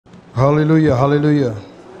Hallelujah, hallelujah.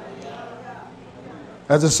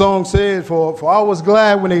 As the song said, for I was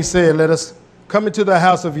glad when they said, let us come into the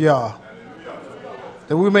house of Yah,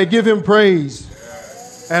 that we may give him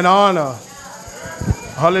praise and honor.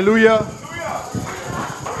 Hallelujah,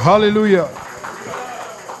 hallelujah.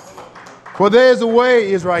 For there is a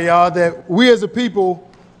way, YisraYah, that we as a people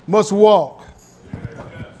must walk.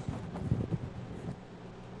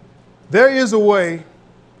 There is a way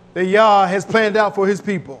that Yah has planned out for his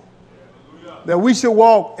people, that we should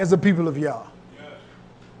walk as a people of Yah.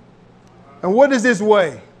 And what is this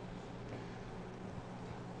way?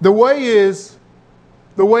 The way is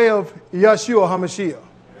the way of Yeshua HaMashiach.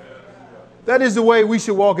 That is the way we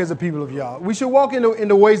should walk as a people of Yah. We should walk in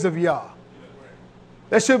the ways of Yah.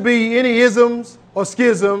 There should be any isms or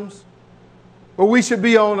schisms, but we should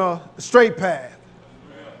be on a straight path,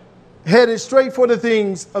 headed straight for the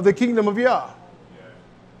things of the kingdom of Yah.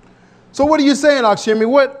 So what are you saying, Akwh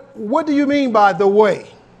Shimriy? What do you mean by the way?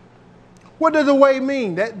 What does the way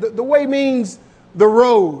mean? The way means the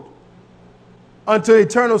road unto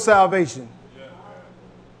eternal salvation.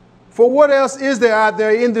 For what else is there out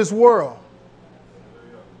there in this world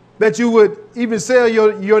that you would even sell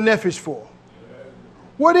your nephesh for?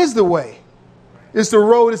 What is the way? It's the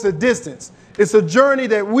road, it's a distance. It's a journey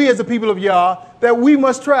that we as the people of Yah, that we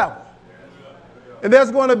must travel. And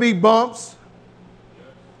there's going to be bumps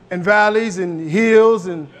and valleys and hills,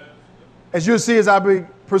 and as you'll see as I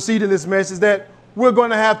proceed in this message, that we're going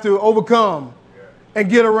to have to overcome and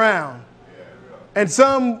get around. And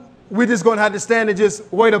some we're just going to have to stand and just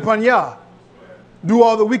wait upon Yah. Do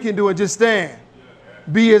all that we can do and just stand.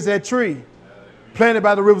 Be as that tree planted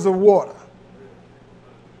by the rivers of water,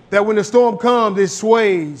 that when the storm comes, it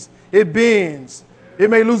sways, it bends, it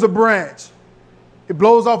may lose a branch, it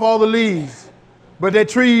blows off all the leaves, but that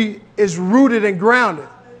tree is rooted and grounded,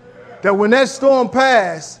 that when that storm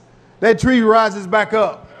passes, that tree rises back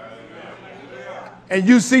up. And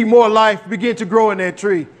you see more life begin to grow in that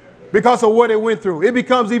tree because of what it went through. It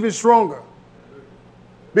becomes even stronger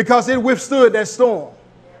because it withstood that storm.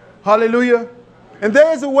 Hallelujah. And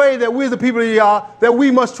there is a way that we as the people of Yah, that we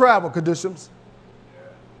must travel, Kedushim.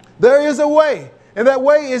 There is a way, and that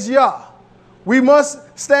way is Yah. We must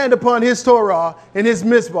stand upon his Torah and his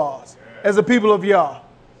mitzvahs as a people of Yah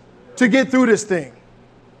to get through this thing.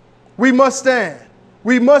 We must stand.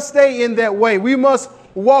 We must stay in that way. We must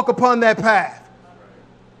walk upon that path.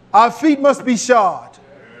 Our feet must be shod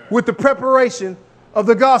with the preparation of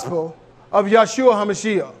the gospel of Yeshua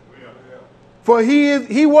HaMashiach. For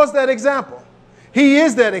he was that example. He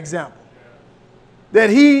is that example that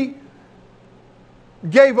he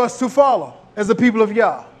gave us to follow as the people of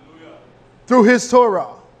Yah through his Torah.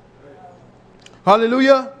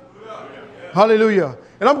 Hallelujah. Hallelujah.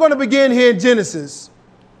 And I'm going to begin here in Genesis.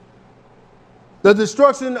 The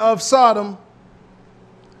destruction of Sodom,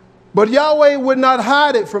 but Yahweh would not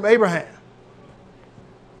hide it from Abraham.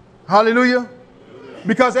 Hallelujah.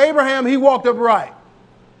 Because Abraham, he walked upright.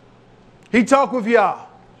 He talked with Yah.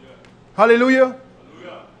 Hallelujah.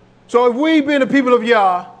 So if we being the people of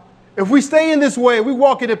Yah, if we stay in this way, we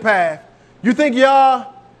walk in the path, you think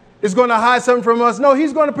Yah is going to hide something from us? No,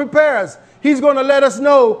 he's going to prepare us. He's going to let us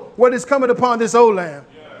know what is coming upon this old land.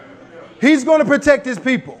 He's going to protect his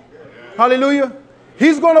people. Hallelujah.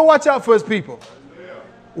 He's going to watch out for his people.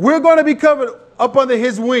 We're going to be covered up under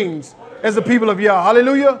his wings as the people of Yah.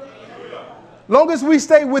 Hallelujah. Long as we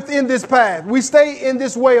stay within this path, we stay in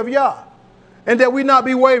this way of Yah, and that we not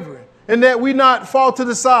be wavering, and that we not fall to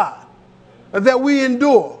the side, and that we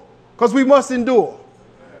endure, because we must endure.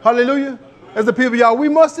 Hallelujah. As the people of Yah, we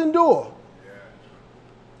must endure.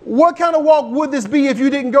 What kind of walk would this be if you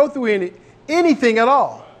didn't go through anything at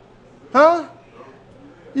all? Huh?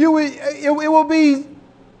 It will be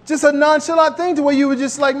just a nonchalant thing to where you were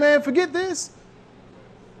just like, man, forget this.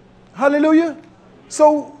 Hallelujah.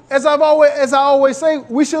 So as I always say,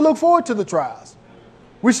 we should look forward to the trials.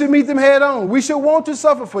 We should meet them head on. We should want to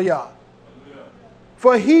suffer for Yah.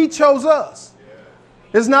 For he chose us.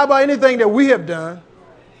 It's not by anything that we have done.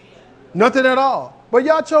 Nothing at all. But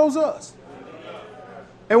Yah chose us.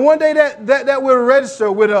 And one day that will register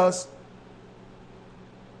with us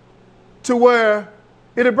to where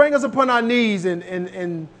it'll bring us upon our knees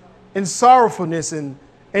in sorrowfulness and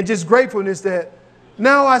just gratefulness that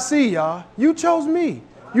now I see, Yah, you chose me.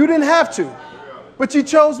 You didn't have to, but you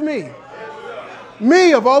chose me.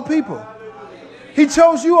 Me of all people. He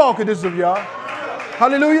chose you all, Kedushim of Yah.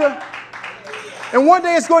 Hallelujah. And one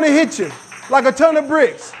day it's going to hit you like a ton of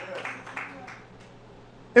bricks.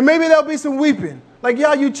 And maybe there'll be some weeping. Like,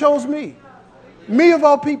 Yah, you chose me. Me of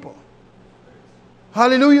all people.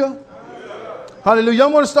 Hallelujah. Hallelujah.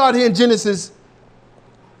 I'm going to start here in Genesis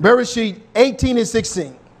Bereshit 18 and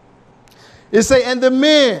 16. It say, and the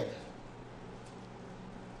men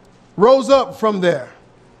rose up from there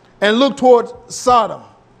and looked toward Sodom.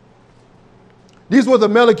 These were the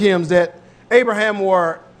Melikims that Abraham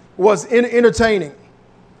was entertaining.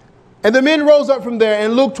 And the men rose up from there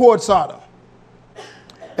and looked toward Sodom.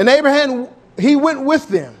 And Abraham, he went with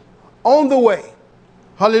them on the way.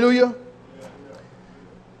 Hallelujah.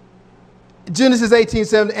 Genesis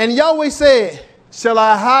 18:7. And Yahweh said, shall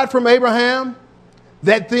I hide from Abraham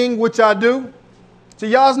that thing which I do? So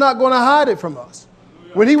Yah's not going to hide it from us.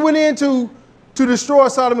 When he went in to destroy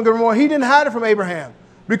Sodom and Gomorrah, he didn't hide it from Abraham.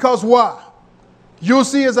 Because why? You'll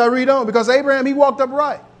see as I read on. Because Abraham, he walked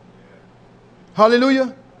upright.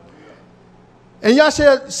 Hallelujah. And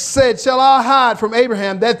Yahshua said, shall I hide from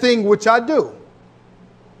Abraham that thing which I do?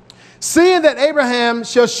 Seeing that Abraham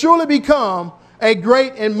shall surely become a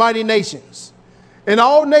great and mighty nation, and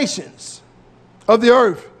all nations of the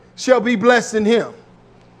earth shall be blessed in him.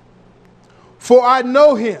 For I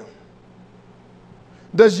know him.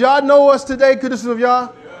 Does Yah know us today, citizens of Yah?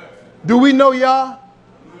 Do we know Yah?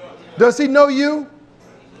 Does he know you?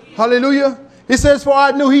 Hallelujah. He says, for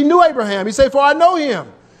I knew, he knew Abraham. He said, for I know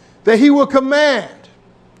him, that he will command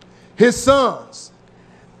his sons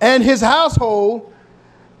and his household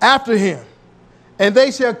after him. And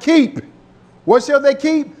they shall keep, what shall they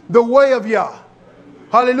keep? The way of Yah.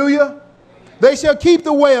 Hallelujah. They shall keep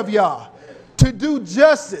the way of Yah to do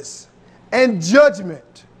justice and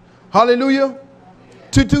judgment. Hallelujah.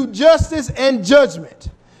 To do justice and judgment,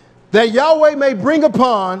 that Yahweh may bring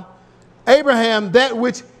upon Abraham that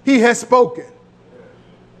which he has spoken.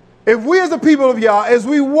 If we as the people of Yah, as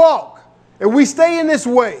we walk, if we stay in this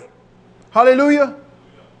way, hallelujah,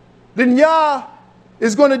 then Yah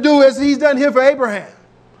is going to do as he's done here for Abraham.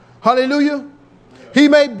 Hallelujah. He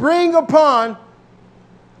may bring upon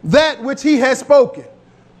that which he has spoken.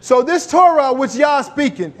 So this Torah which Yah is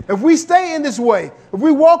speaking, if we stay in this way, if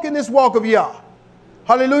we walk in this walk of Yah,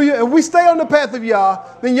 hallelujah, if we stay on the path of Yah,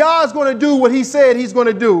 then Yah is going to do what he said he's going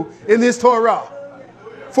to do in this Torah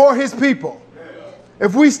for his people.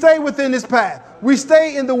 If we stay within this path, we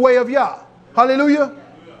stay in the way of Yah. Hallelujah.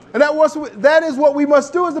 And that is what we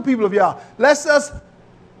must do as the people of Yah. Let us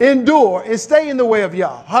endure and stay in the way of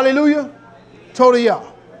Yah. Hallelujah. Total Yah.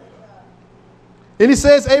 And he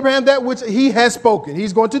says, Abraham, that which he has spoken,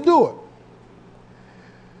 he's going to do it.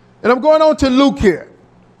 And I'm going on to Luke here.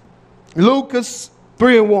 Luke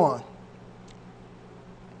 3:1.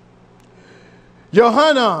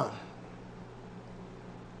 Yohanan,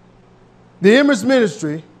 the Emmaus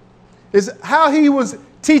ministry, is how he was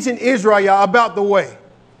teaching YisraYah about the way.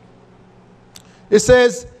 It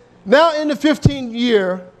says, now in the 15th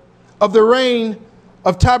year of the reign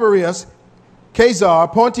of Tiberius, Caesar,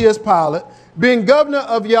 Pontius Pilate, being governor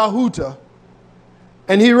of Yahuda,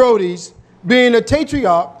 and Herodes, being a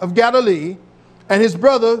tetrarch of Galilee, and his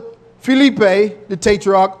brother Philippe, the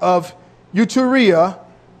tetrarch of Iturea,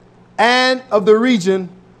 and of the region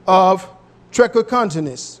of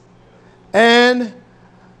Trachonitis, and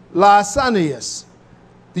Lysanias,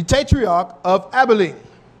 the tetrarch of Abilene.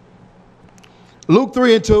 Luke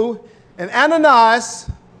 3:2, and Ananias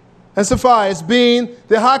and Sapphira being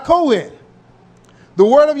the high Cohen. The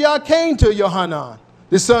word of Yah came to Yohanan,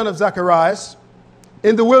 the son of Zacharias,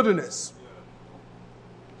 in the wilderness.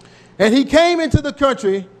 And he came into the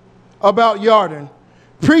country about Jordan,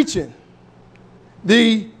 preaching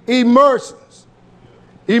the immersions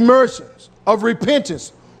of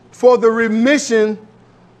repentance for the remission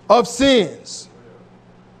of sins.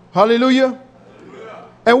 Hallelujah.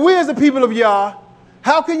 And we as the people of Yah,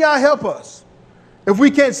 how can Yah help us if we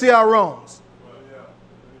can't see our wrongs?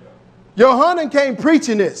 Yohanan came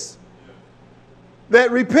preaching this,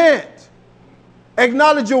 that repent,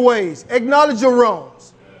 acknowledge your ways, acknowledge your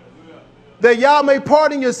wrongs, that Yah may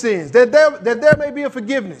pardon your sins, that there may be a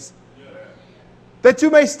forgiveness, that you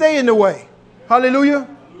may stay in the way. Hallelujah.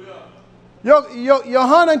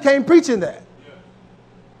 Yohanan came preaching that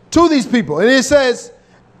to these people. And it says,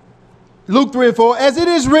 Luke 3:4, as it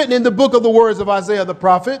is written in the book of the words of Isaiah the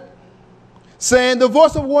prophet, saying, the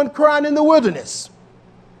voice of one crying in the wilderness,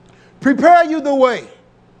 prepare you the way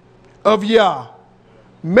of Yah,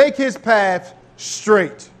 make his path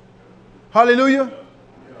straight. Hallelujah.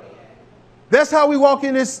 That's how we walk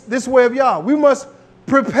in this way of Yah. We must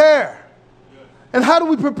prepare. And how do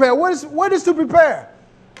we prepare? What is to prepare?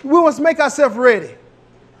 We must make ourselves ready.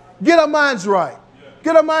 Get our minds right.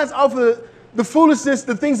 Get our minds off of the foolishness,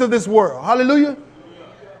 the things of this world. Hallelujah.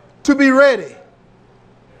 To be ready.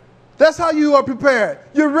 That's how you are prepared.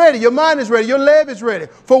 You're ready. Your mind is ready. Your leg is ready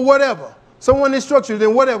for whatever. Someone instructs you,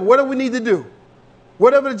 then whatever we need to do.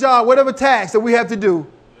 Whatever the job, whatever task that we have to do,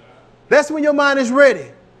 That's when your mind is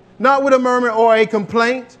ready. Not with a murmur or a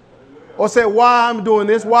complaint. Or say, why I'm doing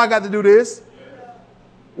this? Why I got to do this?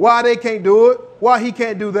 Why they can't do it? Why he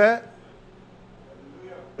can't do that?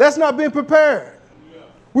 That's not being prepared.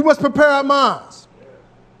 We must prepare our minds.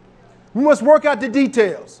 We must work out the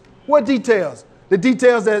details. What details? The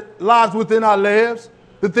details that lies within our lives.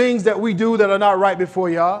 The things that we do that are not right before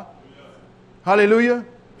Yah. Hallelujah.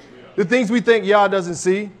 The things we think Yah doesn't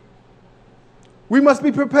see. We must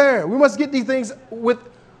be prepared. We must get these things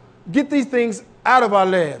out of our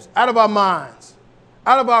lives, out of our minds,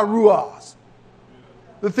 out of our ruahs.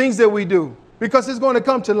 The things that we do. Because it's going to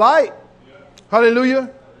come to light.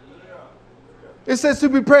 Hallelujah. It says to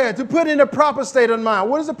be prepared, to put in a proper state of mind.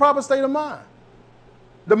 What is the proper state of mind?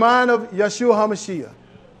 The mind of YHWH HaMashiach.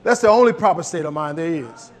 That's the only proper state of mind there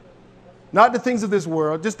is. Not the things of this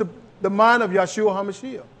world, just the mind of YHWH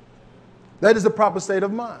HaMashiach. That is the proper state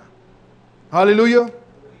of mind. Hallelujah.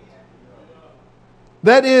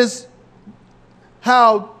 That is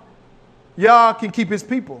how Yah can keep his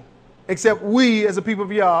people. Except we, as a people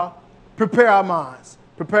of Yah, prepare our minds,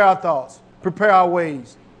 prepare our thoughts, prepare our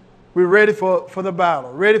ways. We're ready for the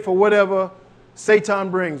battle, ready for whatever Satan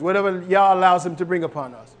brings, whatever Yah allows him to bring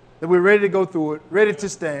upon us. That we're ready to go through it, ready to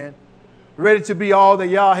stand, ready to be all that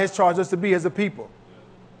Yah has charged us to be as a people.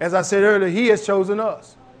 As I said earlier, he has chosen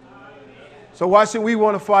us. So why should we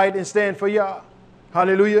want to fight and stand for Yah?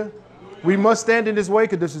 Hallelujah. We must stand in this way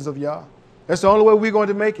conditions of Yah. That's the only way we're going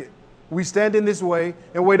to make it. We stand in this way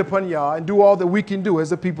and wait upon Yah and do all that we can do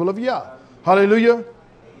as a people of Yah. Hallelujah.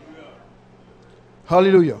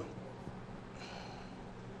 Hallelujah.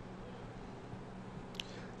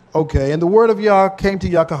 Okay, and the word of Yah came to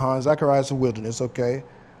Yakahan, Zacharias in the wilderness, okay.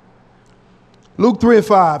 Luke 3 and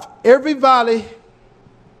 5. Every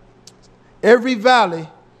valley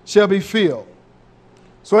shall be filled.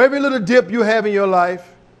 So every little dip you have in your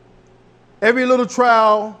life, every little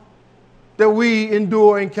trial that we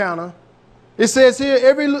endure, encounter, it says here,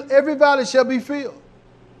 every valley shall be filled.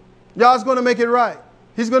 Yah's going to make it right.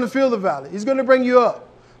 He's going to fill the valley. He's going to bring you up.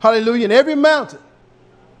 Hallelujah. And every mountain,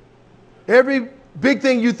 every big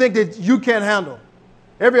thing you think that you can't handle,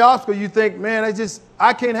 every obstacle you think, man,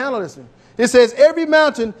 I can't handle this one. It says every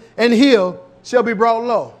mountain and hill shall be brought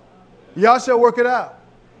low. Yah shall work it out.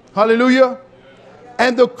 Hallelujah.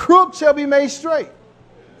 And the crook shall be made straight.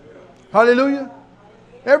 Hallelujah.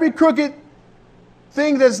 Every crooked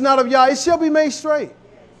thing that's not of Yah, it shall be made straight.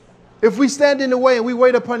 If we stand in the way and we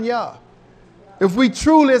wait upon Yah. If we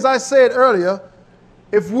truly, as I said earlier,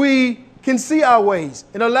 if we can see our ways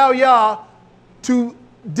and allow Yah to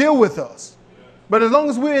deal with us. But as long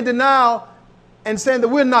as we're in denial and saying that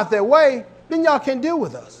we're not that way, then Yah can't deal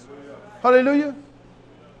with us. Hallelujah.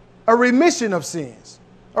 A remission of sins,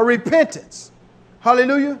 a repentance.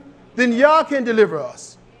 Hallelujah. Then Yah can deliver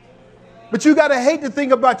us. But you got to hate to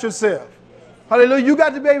think about yourself. Hallelujah. You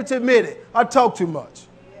got to be able to admit it. I talk too much.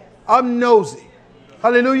 I'm nosy.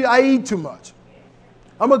 Hallelujah. I eat too much.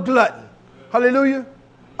 I'm a glutton. Hallelujah.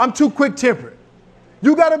 I'm too quick-tempered.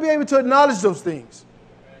 You got to be able to acknowledge those things.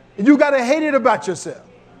 And you got to hate it about yourself.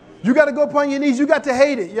 You got to go upon your knees. You got to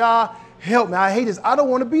hate it. Yah, help me. I hate this. I don't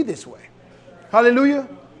want to be this way. Hallelujah.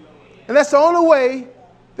 And that's the only way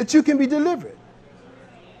that you can be delivered.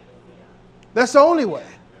 That's the only way.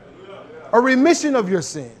 A remission of your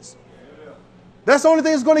sins. That's the only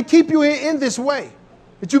thing that's going to keep you in this way.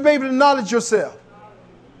 That you be able to acknowledge yourself.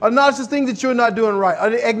 Acknowledge the things that you're not doing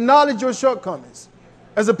right. Acknowledge your shortcomings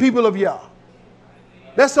as a people of Yah.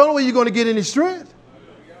 That's the only way you're going to get any strength.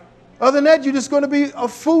 Other than that, you're just going to be a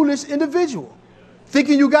foolish individual,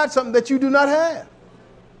 thinking you got something that you do not have.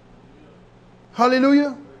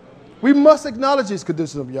 Hallelujah. We must acknowledge these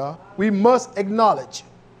conditions of Yah. We must acknowledge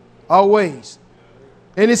our ways.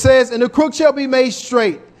 And it says, and the crook shall be made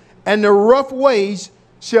straight, and the rough ways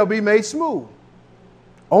shall be made smooth.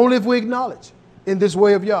 Only if we acknowledge in this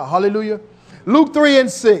way of Yah. Hallelujah. Luke 3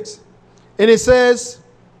 and 6. And it says,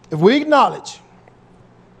 if we acknowledge,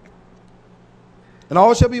 and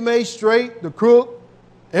all shall be made straight, the crook,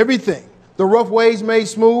 everything, the rough ways made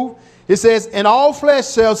smooth. It says, and all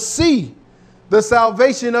flesh shall see the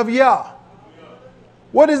salvation of Yah.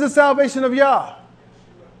 What is the salvation of Yah?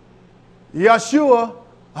 YHWH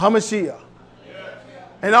HaMashiach.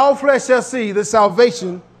 And all flesh shall see the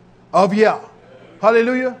salvation of Yah.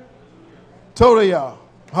 Hallelujah. Total Yah.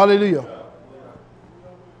 Hallelujah.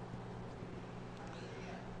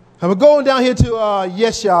 And we're going down here to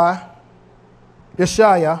YisraYah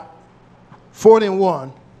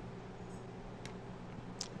 4:1.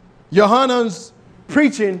 Yohanan's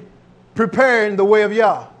preaching, preparing the way of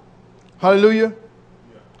Yah. Hallelujah.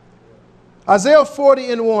 Isaiah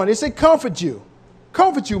 40:1. It said, comfort you.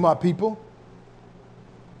 Comfort you, my people,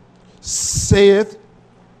 saith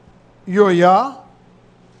YisraYah.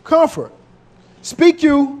 Comfort. Speak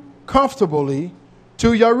you comfortably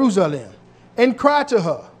to Jerusalem, and cry to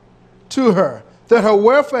her, that her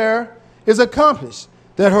welfare is accomplished,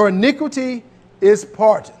 that her iniquity is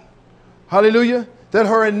pardoned. Hallelujah. That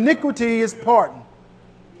her iniquity is pardoned.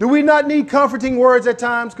 Do we not need comforting words at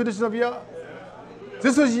times, condition of Yah?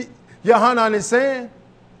 This was Yohanan is saying.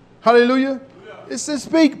 Hallelujah. It says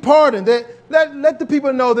speak pardon. That let the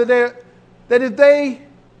people know that if they,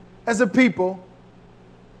 as a people,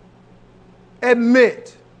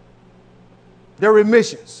 admit their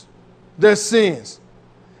remissions, their sins.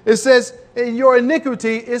 It says, your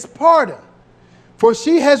iniquity is pardoned. For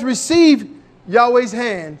she has received Yahweh's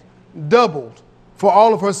hand doubled for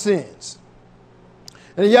all of her sins.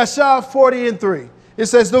 And in Yeshua 40:3, it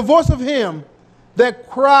says, the voice of him that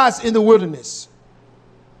cries in the wilderness.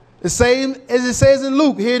 The same as it says in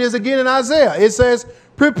Luke, here it is again in Isaiah. It says,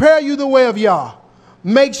 prepare you the way of Yah.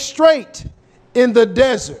 Make straight in the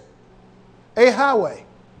desert a highway.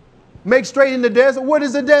 Make straight in the desert. What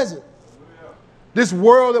is the desert? This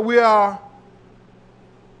world that we are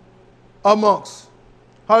amongst.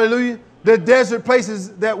 Hallelujah. The desert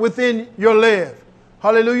places that within your life.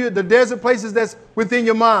 Hallelujah. The desert places that's within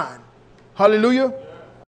your mind. Hallelujah.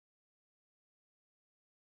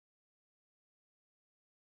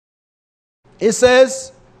 It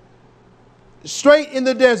says, straight in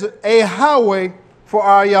the desert, a highway for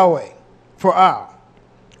our Yahweh, for our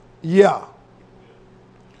Yah.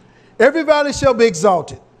 Every valley shall be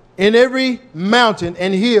exalted, and every mountain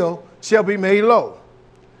and hill shall be made low.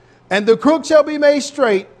 And the crook shall be made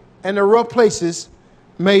straight, and the rough places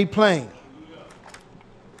made plain.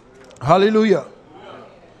 Hallelujah.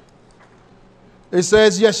 It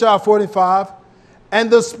says, Yeshua 45,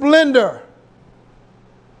 and the splendor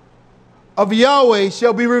of Yahweh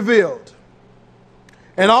shall be revealed,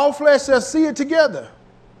 and all flesh shall see it together.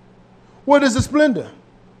 What is the splendor?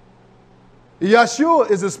 Yeshua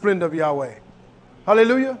is the splendor of Yahweh.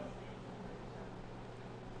 Hallelujah.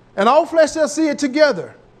 And all flesh shall see it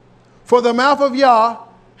together, for the mouth of Yah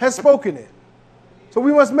has spoken it. So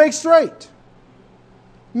we must make straight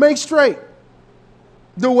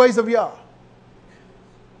the ways of Yah.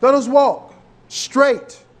 Let us walk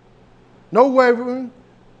straight, no wavering,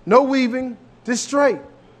 no weaving, just straight.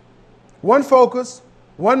 One focus,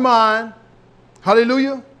 one mind.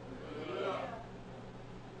 Hallelujah.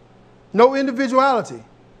 No individuality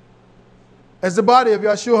as the body of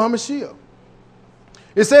Yahshua HaMashiach.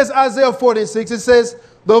 It says, Isaiah 46, it says,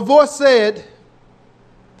 the voice said,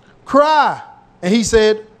 cry. And he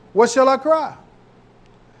said, what shall I cry?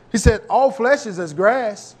 He said, all flesh is as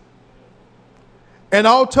grass, and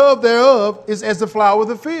all tub thereof is as the flower of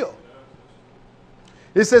the field.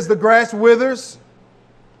 It says the grass withers,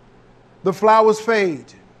 the flowers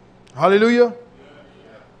fade. Hallelujah.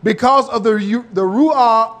 Because of the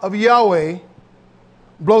Ruah of Yahweh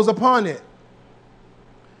blows upon it.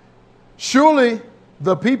 Surely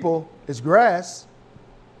the people is grass.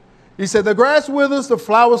 He said the grass withers, the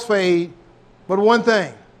flowers fade, but one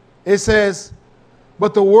thing. It says,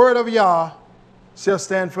 but the word of Yah shall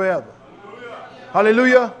stand forever. Hallelujah.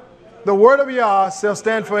 Hallelujah. The word of Yah shall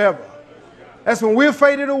stand forever. That's when we're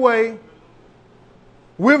faded away,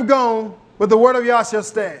 we've gone, but the word of Yah shall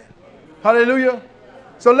stand. Hallelujah.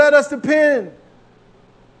 So let us depend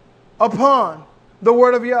upon the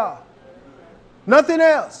word of Yah. Nothing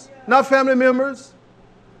else. Not family members.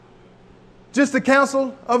 Just the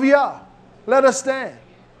counsel of Yah. Let us stand.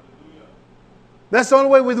 That's the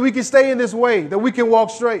only way we can stay in this way, that we can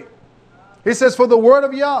walk straight. It says, for the word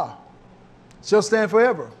of Yah shall stand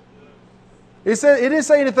forever. It didn't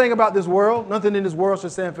say anything about this world. Nothing in this world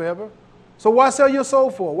shall stand forever. So why sell your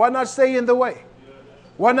soul for? Why not stay in the way?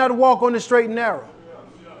 Why not walk on the straight and narrow?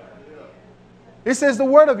 It says the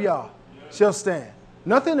word of Yah shall stand.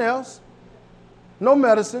 Nothing else. No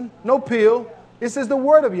medicine, no pill. It says the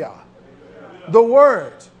word of Yah. The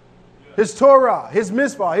word. His Torah, his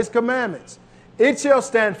mitzvah, his commandments. It shall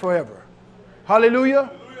stand forever.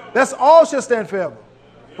 Hallelujah. That's all shall stand forever.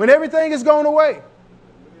 When everything is gone away.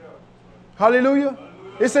 Hallelujah.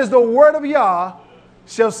 It says the word of Yah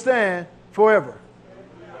shall stand forever.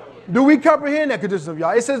 Do we comprehend that condition of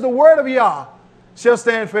Yah? It says the word of Yah shall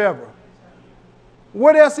stand forever.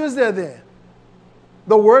 What else is there then?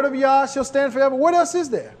 The word of Yah shall stand forever. What else is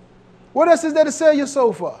there? What else is there to sell your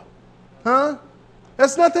soul for? Huh?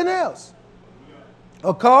 That's nothing else.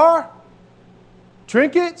 A car?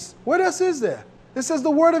 Trinkets? What else is there? It says the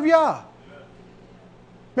word of Yah.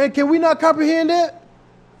 Man, can we not comprehend that?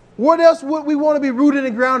 What else would we want to be rooted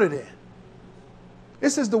and grounded in?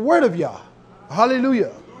 It says the word of Yah.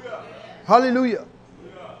 Hallelujah. Hallelujah.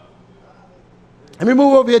 Let me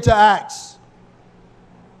move over here to Acts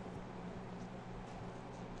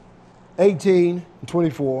 18 and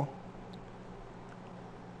 24.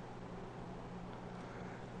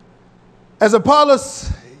 As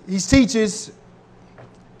Apollos, he teaches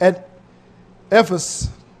at Ephesus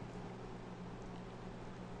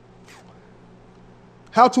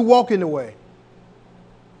how to walk in the way.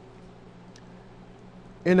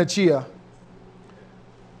 In Achaia,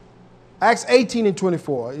 Acts 18 and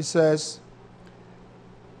 24, it says,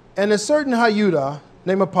 and a certain Hayudah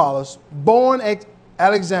named Apollos, born at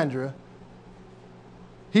Alexandria,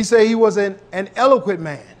 he said he was an eloquent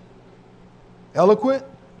man. Eloquent?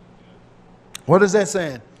 What is that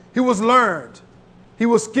saying? He was learned. He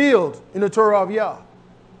was skilled in the Torah of Yah.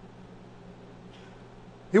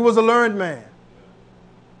 He was a learned man.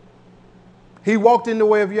 He walked in the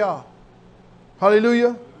way of Yah.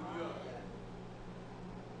 Hallelujah.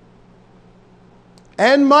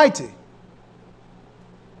 And mighty.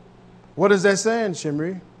 What is that saying,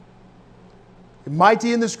 Shimriy?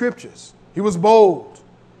 Mighty in the scriptures. He was bold.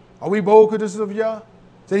 Are we bold, critics of Yah?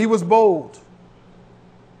 Said he was bold.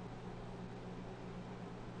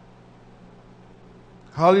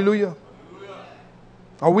 Hallelujah.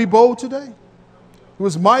 Are we bold today? He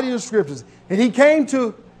was mighty in the scriptures. And he came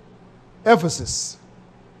to Ephesus.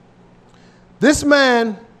 This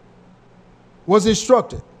man was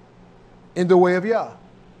instructed in the way of Yah.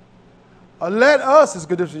 Let us, as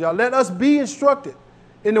good as Yah, let us be instructed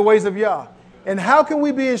in the ways of Yah. And how can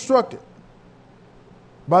we be instructed?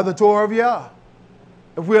 By the Torah of Yah.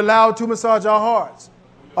 If we allow it to massage our hearts,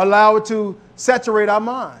 allow it to saturate our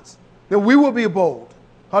minds, then we will be bold.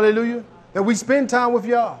 Hallelujah. That we spend time with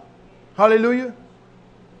Yah. Hallelujah.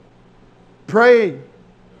 Pray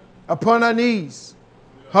upon our knees.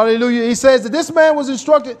 Hallelujah. He says that this man was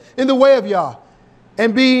instructed in the way of Yah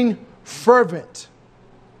and being fervent.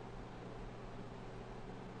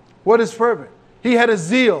 What is fervent? He had a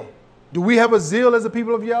zeal. Do we have a zeal as a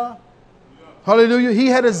people of Yah? Hallelujah. He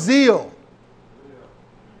had a zeal.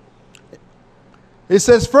 It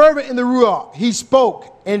says fervent in the Ruach. He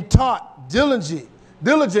spoke and taught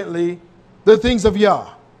diligently the things of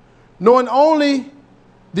Yah, knowing only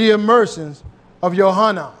the immersions of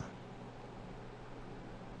Yohanan.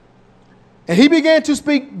 And he began to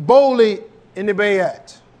speak boldly in the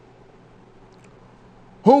Bayat,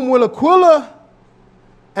 whom when Aquila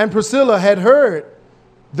and Priscilla had heard,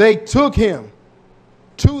 they took him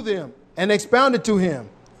to them and expounded to him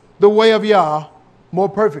the way of Yah more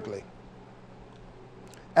perfectly.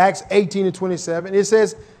 Acts 18 and 27, it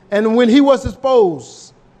says, and when he was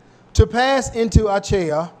disposed to pass into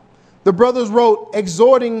Achaia, the brothers wrote,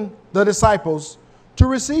 exhorting the disciples to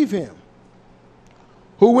receive him,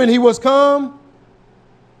 who when he was come,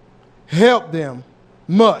 helped them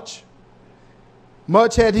much.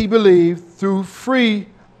 Much had he believed through free,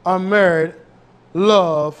 unmerited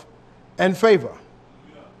love and favor.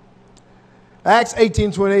 Acts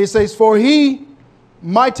 18:28 says, for he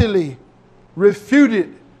mightily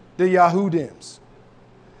refuted the Yahudims,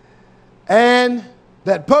 and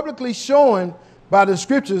that publicly showing by the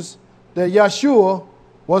scriptures that Yeshua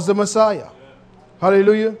was the Messiah.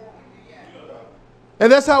 Hallelujah.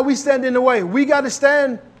 And that's how we stand in the way. We got to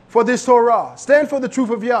stand for this Torah. Stand for the truth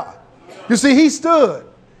of Yah. You see, he stood.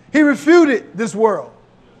 He refuted this world.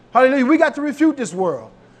 Hallelujah. We got to refute this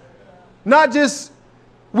world. Not just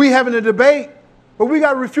we having a debate, but we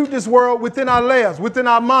got to refute this world within our layers, within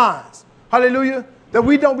our minds. Hallelujah. That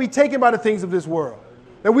we don't be taken by the things of this world.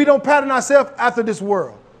 That we don't pattern ourselves after this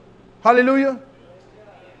world. Hallelujah.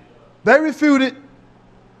 They refuted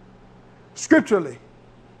scripturally.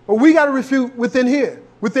 But we got to refute within here,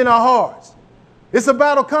 within our hearts. It's a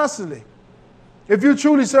battle constantly. If you're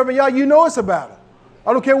truly serving Yah, you know it's a battle.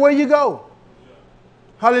 I don't care where you go.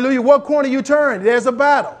 Hallelujah. What corner you turn, there's a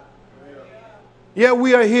battle. Yeah,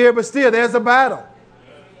 we are here, but still there's a battle.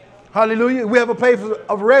 Hallelujah. We have a place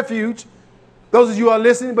of refuge. Those of you who are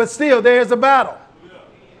listening, but still there is a battle.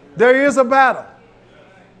 There is a battle.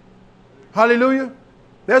 Hallelujah.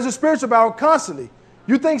 There's a spiritual battle constantly.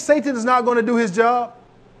 You think Satan is not going to do his job?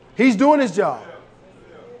 He's doing his job.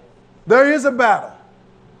 There is a battle.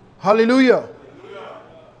 Hallelujah.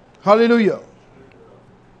 Hallelujah.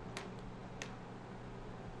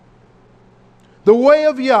 The way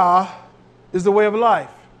of Yah is the way of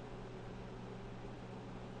life.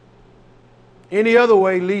 Any other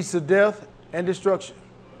way leads to death and destruction.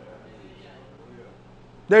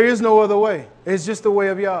 There is no other way. It's just the way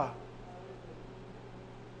of Yah.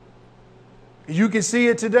 You can see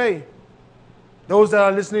it today. Those that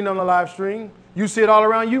are listening on the live stream, you see it all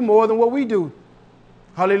around you more than what we do.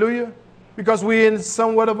 Hallelujah. because we're in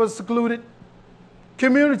somewhat of a secluded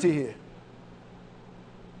community here.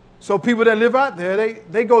 So people that live out there,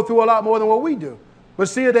 they go through a lot more than what we do. But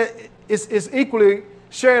see that it's equally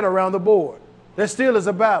shared around the board. There still is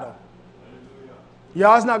a battle.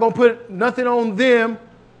 Y'all's not going to put nothing on them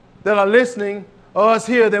that are listening or us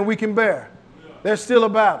here than we can bear. There's still a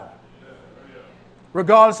battle.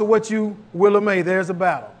 Regardless of what you will or may, there's a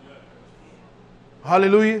battle.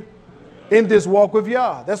 Hallelujah. In this walk with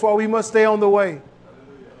Yah. That's why we must stay on the way.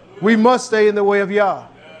 We must stay in the way of Yah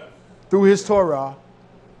through his Torah.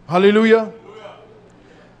 Hallelujah.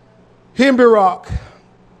 Himbarak.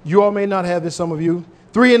 You all may not have this, some of you.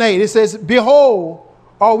 3 and 8. It says, behold,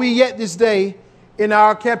 are we yet this day in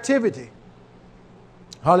our captivity?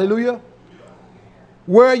 Hallelujah.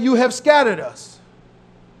 Where you have scattered us.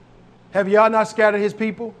 Have Yah not scattered his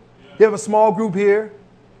people? You have a small group here,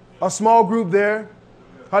 a small group there.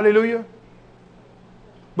 Hallelujah.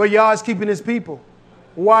 But Yah is keeping his people.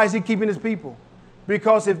 Why is he keeping his people?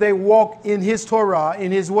 Because if they walk in his Torah, in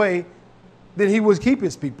his way, then he will keep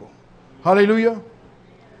his people. Hallelujah.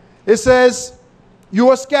 It says, you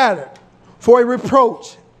are scattered for a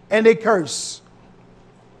reproach and a curse,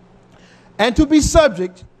 and to be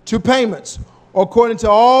subject to payments according to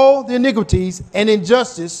all the iniquities and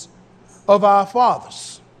injustice of our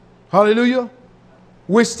fathers. Hallelujah.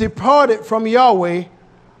 Which departed from Yahweh,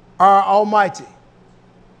 our Almighty.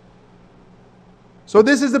 So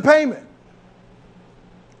this is the payment.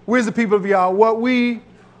 We're the people of Yah. What we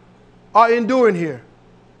are enduring here,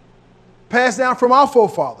 passed down from our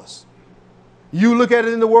forefathers. You look at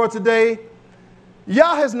it in the world today,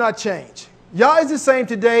 Yah has not changed. Yah is the same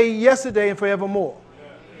today, yesterday, and forevermore.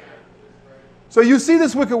 So you see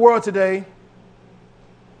this wicked world today,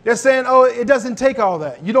 they're saying, oh, it doesn't take all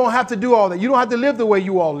that. You don't have to do all that. You don't have to live the way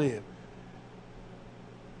you all live.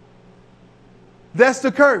 That's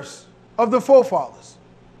the curse of the forefathers.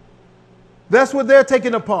 That's what they're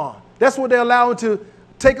taking upon. That's what they're allowing to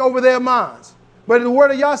take over their minds. But the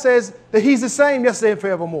word of Yah says that he's the same yesterday and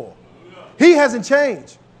forevermore. He hasn't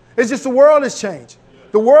changed. It's just the world has changed.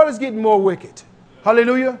 The world is getting more wicked.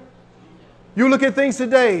 Hallelujah. You look at things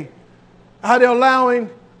today, how they're allowing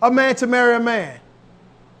a man to marry a man,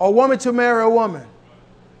 a woman to marry a woman.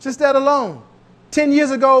 Just that alone. 10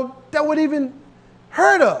 years ago, that wasn't even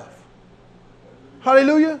heard of.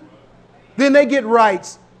 Hallelujah. Then they get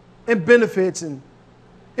rights and benefits. And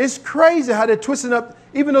it's crazy how they're twisting up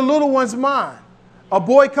even the little one's mind. A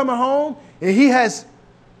boy coming home and he has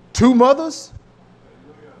 2 mothers.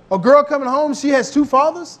 A girl coming home, she has 2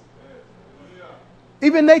 fathers.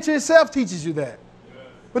 Even nature itself teaches you that.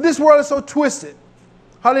 But this world is so twisted.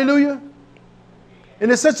 Hallelujah.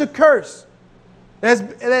 And it's such a curse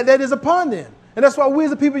that is upon them. And that's why we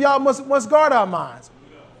as a people, y'all must guard our minds.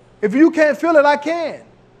 If you can't feel it, I can.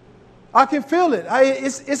 I can feel it.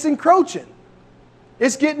 It's encroaching.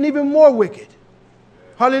 It's getting even more wicked.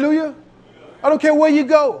 Hallelujah. I don't care where you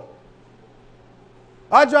go.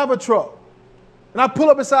 I drive a truck. And I pull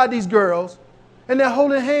up beside these girls, and they're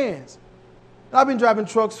holding hands. I've been driving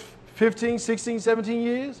trucks 15, 16, 17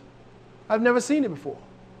 years. I've never seen it before.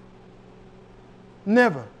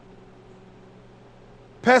 Never.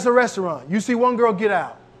 Pass a restaurant. You see one girl get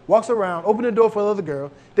out, walks around, open the door for the other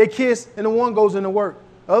girl. They kiss, and the one goes into work.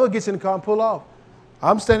 The other gets in the car and pull off.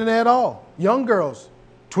 I'm standing there at all. Young girls,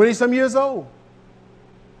 20-some years old.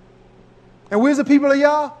 And we as the people of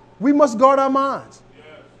Yah, we must guard our minds.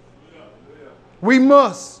 We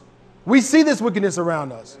must. We see this wickedness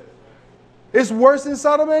around us. It's worse than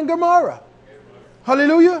Sodom and Gomorrah.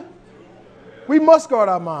 Hallelujah. We must guard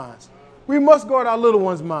our minds. We must guard our little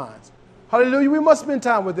ones' minds. Hallelujah. We must spend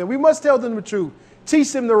time with them. We must tell them the truth.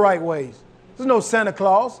 Teach them the right ways. There's no Santa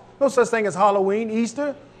Claus. No such thing as Halloween,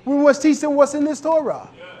 Easter. We must teach them what's in this Torah.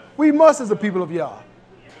 We must as the people of Yah.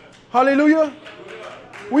 Hallelujah.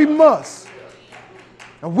 We must.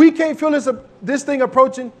 And we can't feel this thing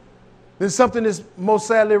approaching, then something is most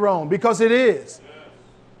sadly wrong, because it is.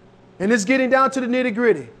 And it's getting down to the nitty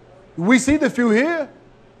gritty. We see the few here.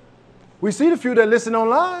 We see the few that listen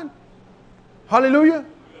online. Hallelujah.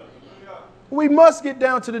 We must get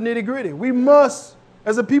down to the nitty gritty. We must,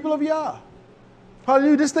 as a people of Yah.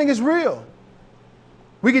 Hallelujah. This thing is real.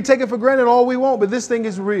 We can take it for granted all we want, but this thing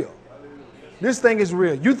is real. This thing is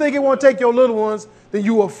real. You think it won't take your little ones, then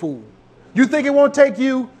you a fool. You think it won't take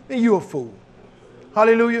you, then you a fool.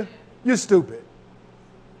 Hallelujah. You're stupid.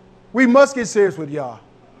 We must get serious with Yah.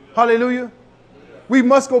 Hallelujah. We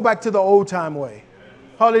must go back to the old time way.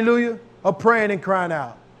 Hallelujah. Of praying and crying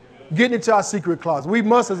out. Getting into our secret closet. We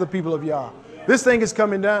must as the people of Yah. This thing is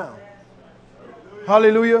coming down.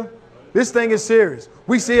 Hallelujah. This thing is serious.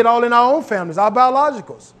 We see it all in our own families, our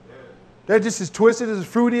biologicals. They're just as twisted, as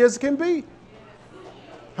fruity as it can be.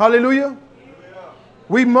 Hallelujah.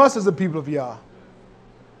 We must, as the people of Yah.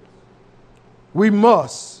 We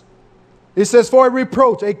must. It says, for a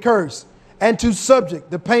reproach, a curse, and to subject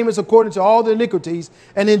the payments according to all the iniquities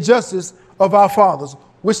and injustice of our fathers,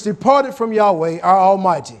 which departed from Yahweh, our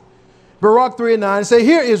Almighty. Baruch 3:9, say,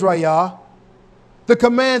 hear, YisraYah, the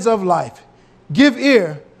commands of life. Give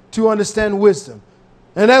ear to understand wisdom.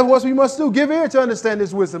 And that's what we must do. Give ear to understand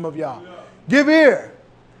this wisdom of Yah. Give ear.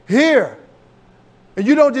 Hear. And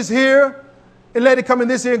you don't just hear and let it come in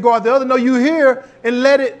this ear and go out the other. No, you hear and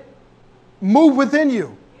let it move within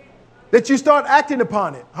you. That you start acting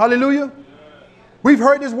upon it. Hallelujah. We've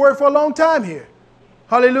heard this word for a long time here.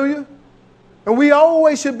 Hallelujah. And we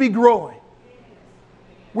always should be growing.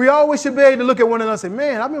 We always should be able to look at one another and say,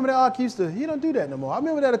 man, I remember that Akwh used to, he don't do that no more. I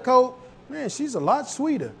remember that Akwh, man, she's a lot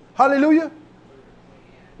sweeter. Hallelujah.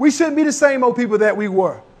 We shouldn't be the same old people that we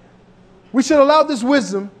were. We should allow this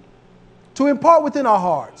wisdom to impart within our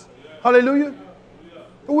hearts. Hallelujah.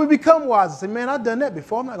 And we become wise and say, man, I've done that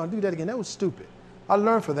before. I'm not going to do that again. That was stupid. I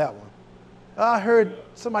learned for that one. I heard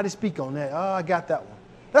somebody speak on that. Oh, I got that one.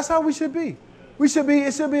 That's how we should be. It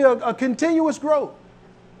should be a continuous growth.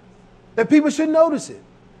 That people should notice it.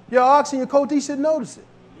 Your ox and your coat, should notice it.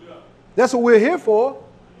 That's what we're here for.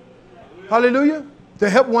 Hallelujah. To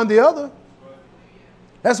help one the other.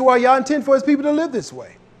 That's why Yah intend for his people to live this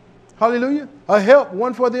way. Hallelujah. A help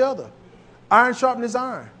one for the other. Iron sharpens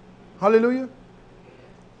iron. Hallelujah.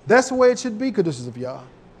 That's the way it should be, Kedushas of Yah.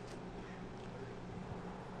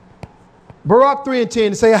 Baruch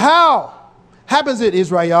 3:10 say, how happens it,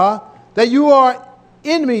 YisraYah, that you are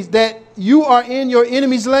enemies, that you are in your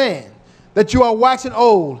enemy's land, that you are waxing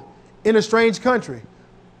old in a strange country?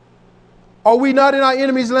 Are we not in our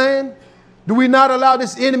enemy's land? Do we not allow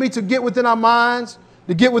this enemy to get within our minds,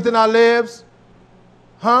 to get within our lives?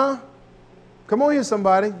 Huh? Come on here,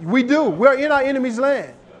 somebody. We do. We're in our enemy's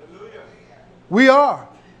land. We are.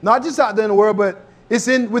 Not just out there in the world, but it's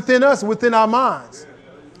within us, within our minds.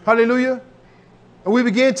 Hallelujah. And we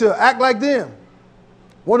begin to act like them,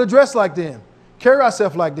 want to dress like them, carry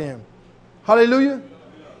ourselves like them. Hallelujah.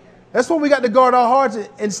 That's when we got to guard our hearts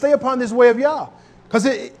and stay upon this way of Yah. Because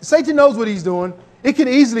Satan knows what he's doing. It can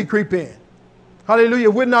easily creep in. Hallelujah.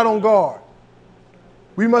 We're not on guard.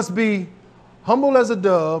 We must be humble as a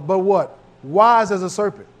dove, but what? Wise as a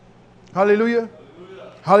serpent. Hallelujah.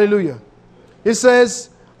 Hallelujah. It says,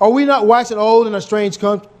 are we not waxing old in a strange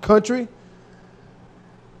country,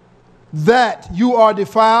 that you are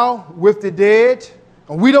defiled with the dead?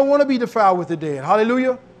 And we don't want to be defiled with the dead.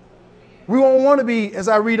 Hallelujah. We don't want to be, as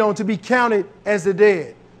I read on, to be counted as the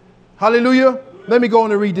dead. Hallelujah. Let me go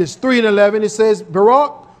on and read this. 3:11. It says,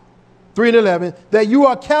 Baruch 3:11, that you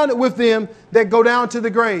are counted with them that go down to the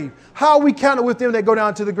grave. How are we counted with them that go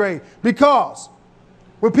down to the grave? Because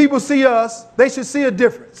when people see us, they should see a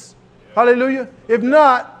difference. Hallelujah. If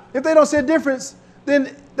not, if they don't see a difference,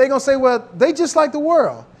 then they're going to say, well, they just like the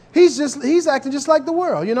world. He's acting just like the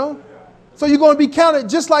world, you know. So you're going to be counted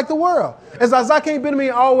just like the world. As Isaiah Ben Ami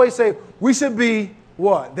always say, we should be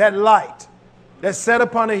what? That light that's set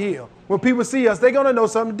upon a hill. When people see us, they're going to know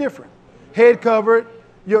something different. Head covered,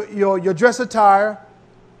 your dress attire,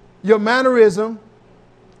 your mannerism.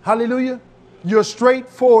 Hallelujah. Your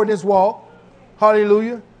straightforward in this walk.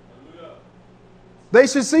 Hallelujah. They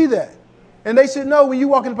should see that. And they should know when you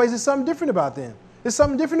walk in the place, there's something different about them. There's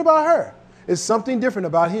something different about her. It's something different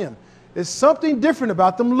about him. It's something different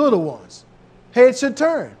about them little ones. Heads should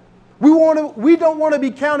turn. We don't want to be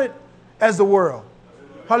counted as the world.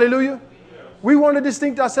 Hallelujah. We want to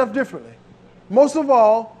distinct ourselves differently. Most of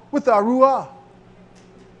all, with our ruah.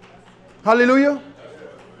 Hallelujah.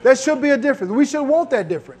 There should be a difference. We should want that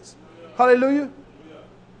difference. Hallelujah.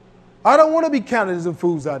 I don't want to be counted as some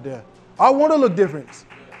fools out there. I want to look different.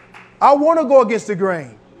 I want to go against the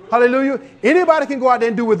grain. Hallelujah. Anybody can go out there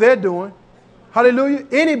and do what they're doing. Hallelujah.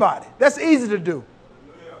 Anybody. That's easy to do.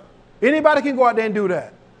 Anybody can go out there and do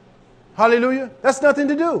that. Hallelujah. That's nothing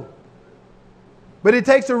to do. But it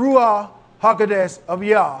takes a Ruach HaKodesh of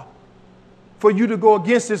Yah for you to go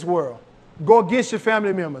against this world. Go against your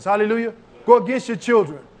family members. Hallelujah. Go against your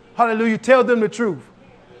children. Hallelujah. Tell them the truth.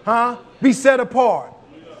 Huh? Be set apart.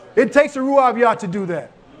 It takes a Ruach of Yah to do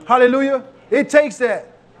that. Hallelujah. It takes that.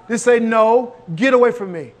 To say, no, get away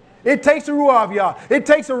from me. It takes a Ruach of Yah. It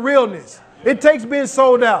takes a realness. It takes being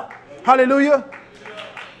sold out. Hallelujah.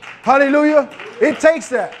 Hallelujah. It takes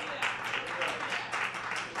that.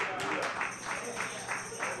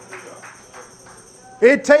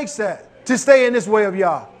 It takes that to stay in this way of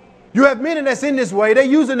Yah. You have many that's in this way. They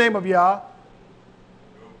use the name of Yah,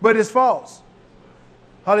 but it's false.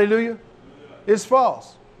 Hallelujah. It's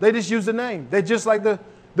false. They just use the name. They're just like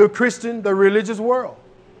the Christian, the religious world.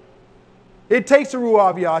 It takes the Ruach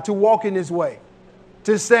of Yah to walk in this way,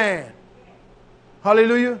 to stand.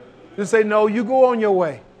 Hallelujah. To say, no, you go on your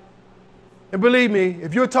way. And believe me,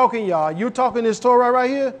 if you're talking Yah, you're talking this Torah right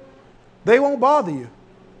here, they won't bother you.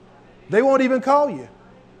 They won't even call you.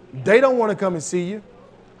 They don't want to come and see you.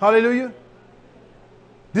 Hallelujah.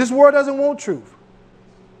 This world doesn't want truth.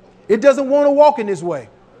 It doesn't want to walk in this way.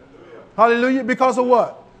 Hallelujah. Because of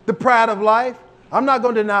what? The pride of life. I'm not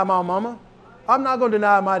going to deny my mama. I'm not going to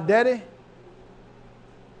deny my daddy.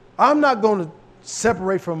 I'm not going to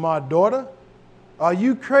separate from my daughter. Are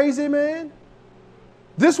you crazy, man?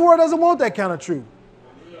 This world doesn't want that kind of truth.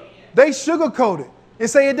 They sugarcoat it and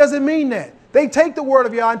say it doesn't mean that. They take the word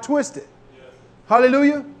of Yah and twist it.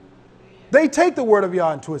 Hallelujah. They take the word of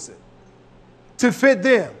Yah and twist it to fit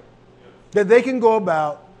them, that they can go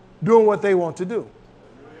about doing what they want to do.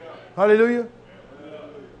 Hallelujah.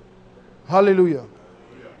 Hallelujah.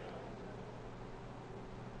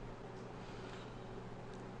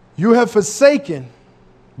 You have forsaken,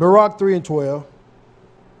 Barak 3:12.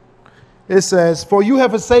 It says, for you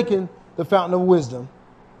have forsaken the fountain of wisdom,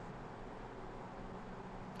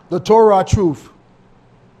 the Torah truth.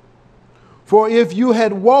 For if you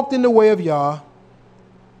had walked in the way of Yah,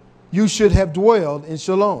 you should have dwelled in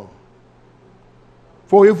Shalom.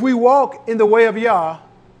 For if we walk in the way of Yah,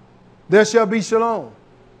 there shall be Shalom.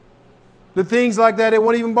 The things like that, it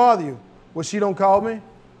won't even bother you. Well, she don't call me.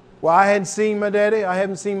 Well, I hadn't seen my daddy. I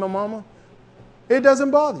haven't seen my mama. It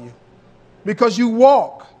doesn't bother you because you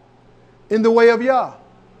walk in the way of Yah.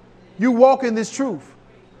 You walk in this truth.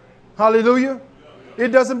 Hallelujah. It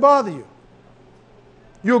doesn't bother you.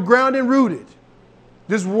 You're grounded and rooted.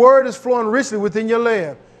 This word is flowing richly within your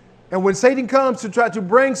lab. And when Satan comes to try to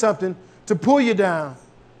bring something to pull you down,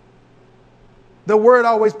 the word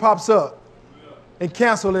always pops up and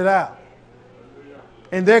cancel it out.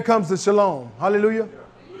 And there comes the shalom. Hallelujah.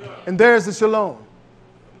 And there's the shalom.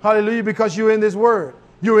 Hallelujah. Because you're in this word.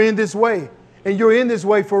 You're in this way. And you're in this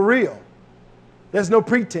way for real. There's no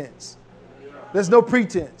pretense. There's no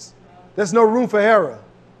pretense. There's no room for error.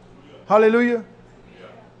 Hallelujah.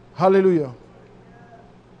 Hallelujah.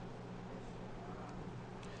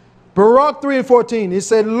 Barak 3:14. It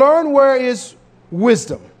said, learn where is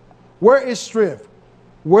wisdom, where is strength,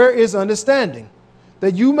 where is understanding,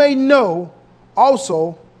 that you may know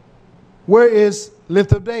also where is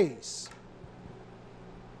length of days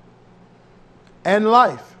and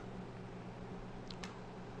life.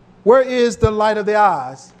 Where is the light of the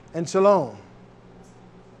eyes and shalom?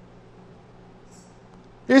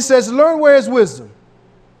 It says, learn where is wisdom,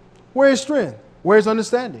 where is strength, where is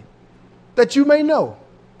understanding, that you may know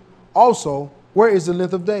also where is the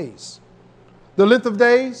length of days. The length of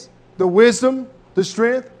days, the wisdom, the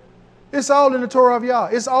strength, it's all in the Torah of Yah.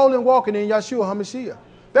 It's all in walking in YHWH HaMashiach.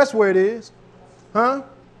 That's where it is. Huh?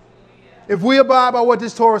 If we abide by what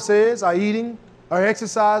this Torah says, our eating, our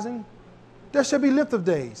exercising, there shall be length of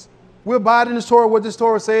days. We abide in this Torah, what this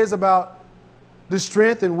Torah says about the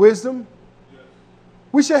strength and wisdom.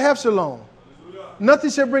 We shall have shalom. Nothing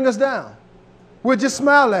shall bring us down. We'll just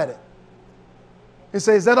smile at it and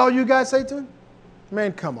say, is that all you guys say to him?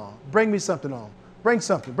 Man, come on. Bring me something on. Bring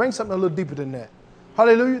something. Bring something a little deeper than that.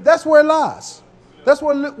 Hallelujah. That's where it lies. That's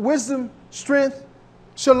where wisdom, strength,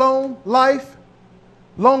 shalom, life,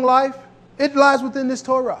 long life, it lies within this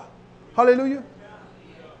Torah. Hallelujah.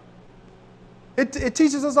 It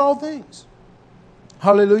teaches us all things.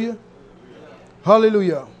 Hallelujah.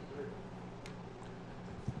 Hallelujah.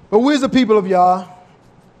 But we as the people of Yah,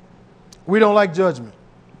 we don't like judgment.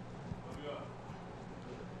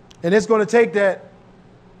 And it's going to take that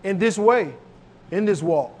in this way, in this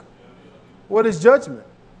walk. What is judgment?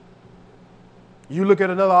 You look at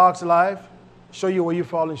another ox's life, show you where you're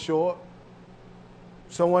falling short.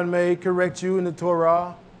 Someone may correct you in the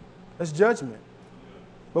Torah. That's judgment.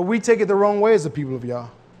 But we take it the wrong way as the people of Yah.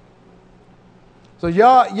 So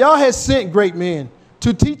Yah has sent great men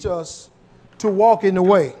to teach us to walk in the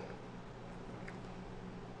way.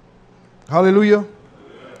 Hallelujah.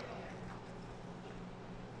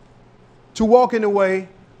 To walk in the way,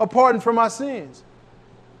 apart from our sins.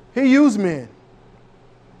 He used men.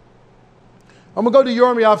 I'm going to go to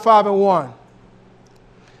Jeremiah 5:1.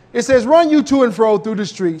 It says, run you to and fro through the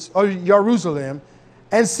streets of Jerusalem,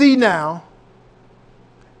 and see now,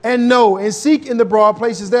 and know, and seek in the broad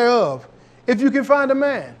places thereof, if you can find a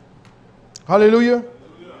man. Hallelujah.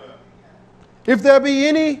 If there be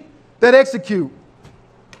any that execute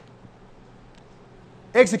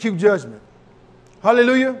judgment.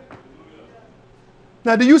 Hallelujah.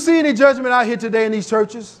 Now, do you see any judgment out here today in these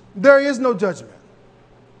churches? There is no judgment.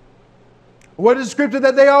 What is the scripture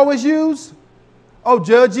that they always use? Oh,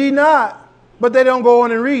 judge ye not. But they don't go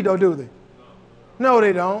on and read, though, do they? No,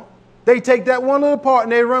 they don't. They take that one little part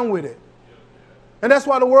and they run with it. And that's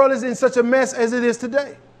why the world is in such a mess as it is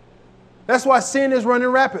today. That's why sin is running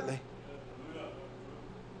rapidly.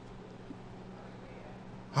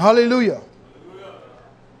 Hallelujah.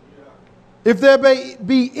 If there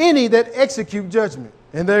be any that execute judgment,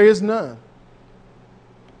 and there is none,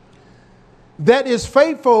 that is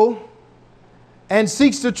faithful and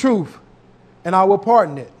seeks the truth, and I will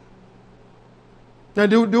pardon it. Now,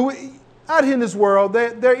 do we, out here in this world,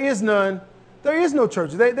 there is none. There is no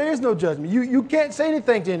church. There is no judgment. You can't say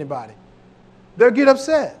anything to anybody. They'll get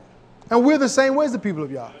upset. And we're the same way as the people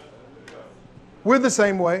of Yah. We're the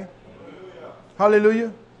same way.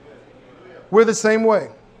 Hallelujah. We're the same way.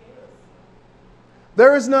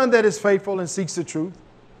 There is none that is faithful and seeks the truth.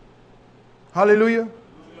 Hallelujah.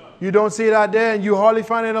 You don't see it out there, and you hardly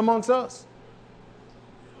find it amongst us.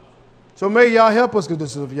 So may Yah help us, good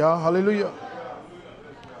of Yah. Hallelujah.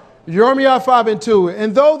 Jeremiah 5:2.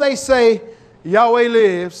 And though they say Yahweh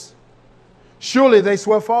lives, surely they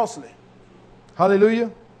swear falsely.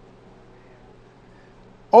 Hallelujah.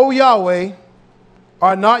 O Yahweh,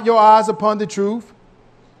 are not your eyes upon the truth?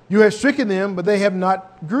 You have stricken them, but they have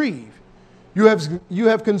not grieved. You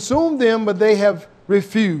have consumed them, but they have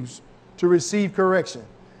refused to receive correction.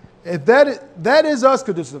 If that is us,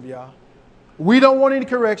 Qudus of Yah. We don't want any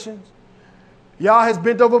corrections. Yah has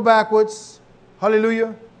bent over backwards.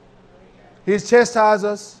 Hallelujah. He has chastised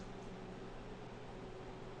us.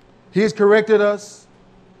 He has corrected us.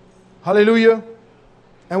 Hallelujah.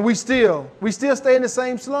 And we still stay in the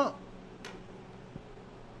same slump.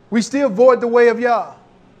 We still void the way of Yah.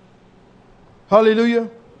 Hallelujah.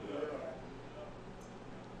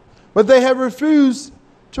 But they have refused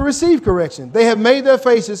to receive correction. They have made their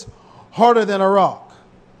faces harder than a rock.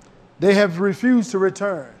 They have refused to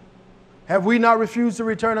return. Have we not refused to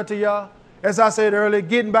return unto Yah? As I said earlier,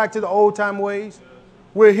 getting back to the old time ways.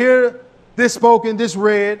 We're here, this spoken, this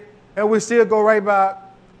read, and we still go right back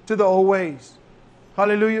to the old ways.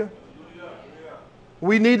 Hallelujah.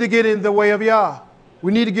 We need to get in the way of Yah.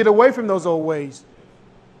 We need to get away from those old ways.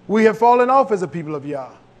 We have fallen off as a people of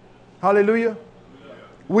Yah. Hallelujah.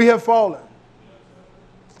 We have fallen.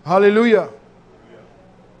 Hallelujah.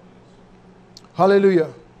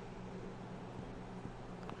 Hallelujah.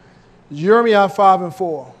 Jeremiah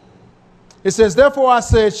 5:4. It says, therefore I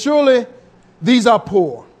said, surely these are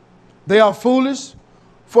poor. They are foolish,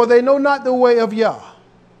 for they know not the way of Yah.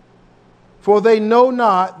 For they know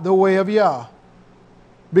not the way of Yah.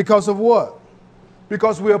 Because of what?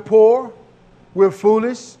 Because we are poor, we're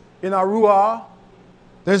foolish in our ruah.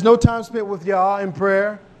 There's no time spent with Yah in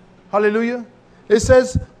prayer. Hallelujah. It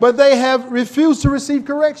says, but they have refused to receive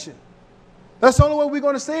correction. That's the only way we're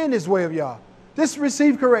going to stay in this way of Yah. Just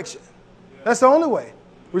receive correction. That's the only way.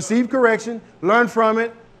 Receive correction, learn from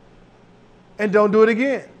it, and don't do it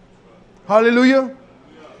again. Hallelujah.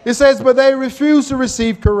 It says, but they refuse to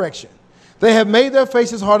receive correction. They have made their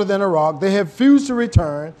faces harder than a rock. They have refused to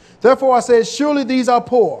return. Therefore I said, surely these are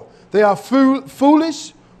poor. They are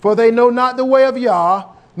foolish, for they know not the way of Yah,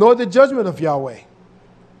 nor the judgment of Yahweh.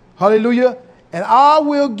 Hallelujah. And I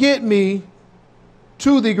will get me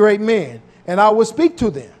to the great men, and I will speak to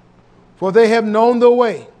them, for they have known the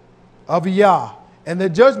way of Yah and the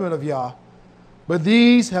judgment of Yah. But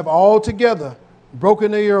these have altogether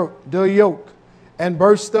broken the yoke and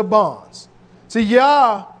burst the bonds. See,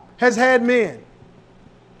 Yah has had men.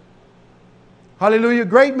 Hallelujah.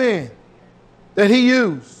 Great men that he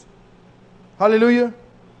used. Hallelujah.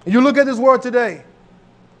 And you look at this world today.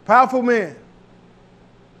 Powerful men.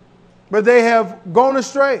 But they have gone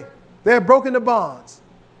astray. They have broken the bonds.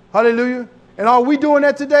 Hallelujah. And are we doing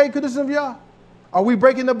that today, Qudus of Yah? Are we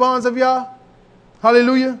breaking the bonds of Yah?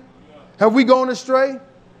 Hallelujah. Have we gone astray?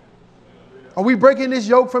 Are we breaking this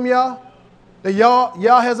yoke from Yah? That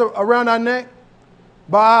Yah has around our neck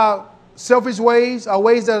by our selfish ways, our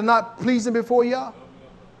ways that are not pleasing before Yah?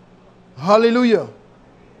 Hallelujah.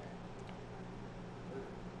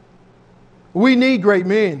 We need great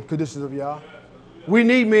men, Qudus of Yah. We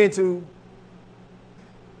need men to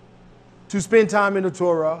spend time in the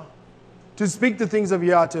Torah, to speak the things of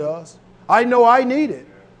Yah to us. I know I need it.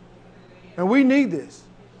 And we need this.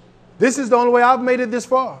 This is the only way I've made it this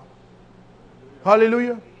far.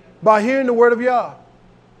 Hallelujah. By hearing the word of Yah.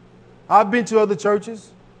 I've been to other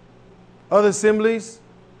churches, other assemblies,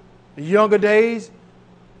 younger days,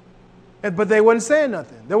 but they wasn't saying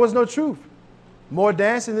nothing. There was no truth. More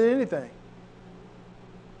dancing than anything.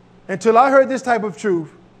 Until I heard this type of truth,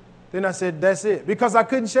 then I said, that's it. Because I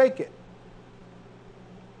couldn't shake it.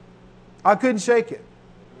 I couldn't shake it.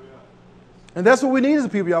 And that's what we need as a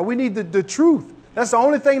people, y'all. We need the truth. That's the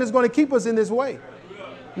only thing that's going to keep us in this way.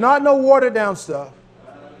 Not no watered down stuff.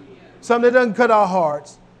 Something that doesn't cut our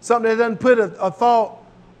hearts. Something that doesn't put a thought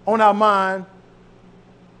on our mind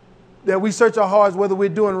that we search our hearts whether we're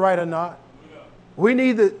doing right or not. We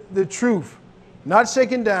need the truth. Not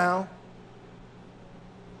shaken down.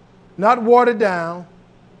 Not watered down.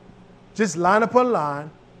 Just line upon line.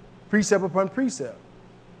 Precept upon precept.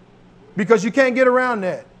 Because you can't get around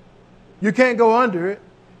that. You can't go under it.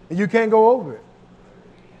 And you can't go over it.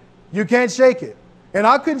 You can't shake it. And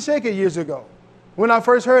I couldn't shake it years ago. When I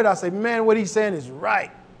first heard it, I said, man, what he's saying is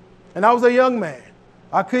right. And I was a young man.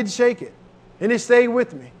 I couldn't shake it. And it stayed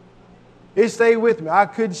with me. It stayed with me. I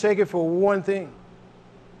couldn't shake it for one thing.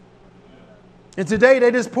 And today,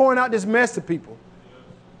 they're just pouring out this mess to people.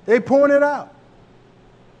 They're pouring it out.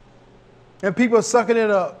 And people are sucking it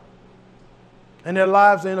up. And their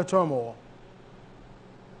lives are in a turmoil.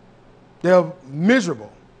 They're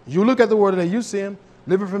miserable. You look at the word today, you see them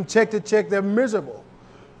living from check to check. They're miserable.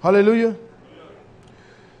 Hallelujah.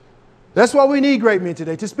 That's why we need great men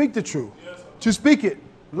today, to speak the truth, to speak it,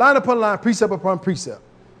 line upon line, precept upon precept.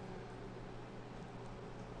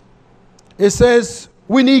 It says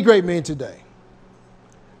we need great men today.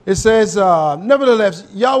 It says, nevertheless,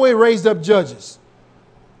 Yahweh raised up judges,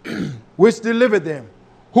 which delivered them.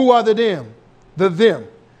 Who are the them? The them.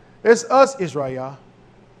 It's us, YisraYah.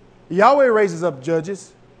 Yahweh raises up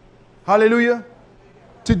judges. Hallelujah.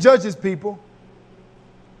 To judge his people.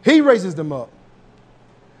 He raises them up.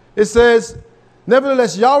 It says,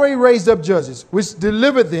 nevertheless, Yahweh raised up judges, which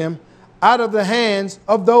delivered them out of the hands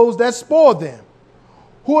of those that spoiled them.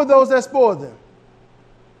 Who are those that spoiled them?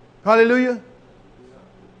 Hallelujah.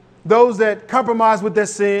 Those that compromise with their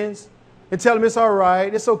sins and tell them it's all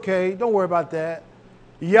right, it's okay, don't worry about that.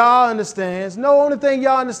 Yah understands. No, only thing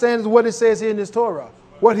Yah understands is what it says here in this Torah,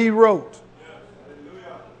 what he wrote.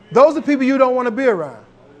 Those are people you don't want to be around.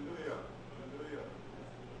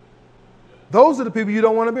 Those are the people you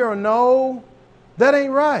don't want to be around. No, that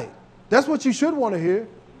ain't right. That's what you should want to hear.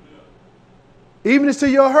 Even if it's to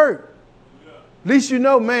your hurt. At least you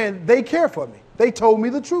know, man, they care for me. They told me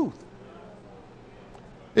the truth.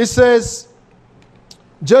 It says,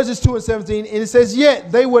 Judges 2:17, and it says,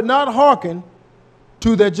 yet they would not hearken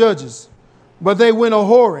to their judges, but they went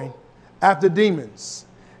a-whoring after demons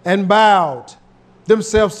and bowed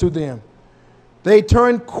themselves to them. They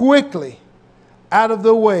turned quickly out of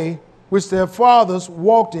the way which their fathers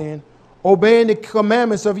walked in, obeying the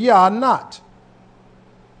commandments of Yah not.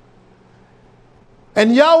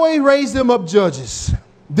 And Yahweh raised them up judges.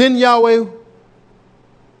 Then Yahweh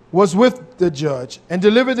was with the judge and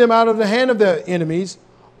delivered them out of the hand of their enemies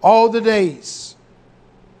all the days.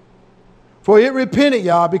 For it repented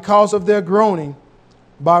Yah because of their groaning,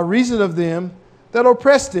 by reason of them that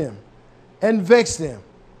oppressed them and vexed them.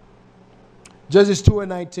 Judges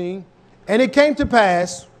 2:19. And it came to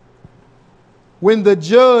pass, when the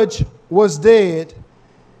judge was dead,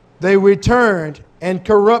 they returned and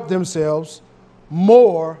corrupt themselves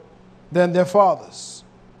more than their fathers.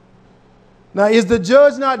 Now, is the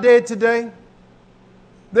judge not dead today?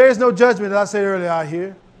 There is no judgment, as I said earlier, out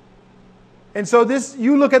here. And so this,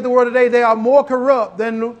 you look at the world today, they are more corrupt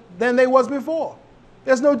than they was before.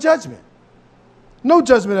 There's no judgment. No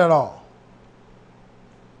judgment at all.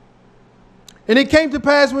 And it came to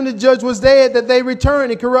pass when the judge was dead that they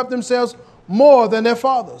returned and corrupt themselves more than their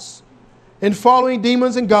fathers, in following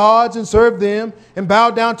demons and gods, and served them and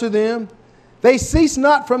bowed down to them. They ceased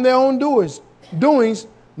not from their own doings,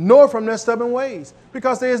 nor from their stubborn ways,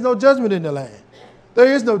 because there is no judgment in the land.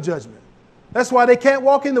 There is no judgment. That's why they can't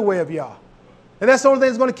walk in the way of Yah. And that's the only thing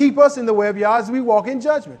that's going to keep us in the way of Yah, is we walk in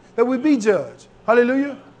judgment, that we be judged.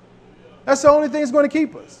 Hallelujah. That's the only thing that's going to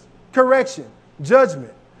keep us. Correction,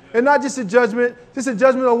 judgment. And not just a judgment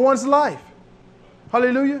of one's life.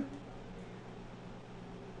 Hallelujah.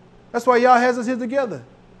 That's why Yah has us here together.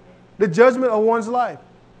 The judgment of one's life.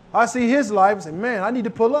 I see his life and say, man, I need to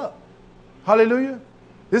pull up. Hallelujah.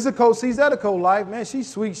 This is a cold, sees that a cold life. Man, she's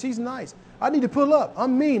sweet, she's nice. I need to pull up.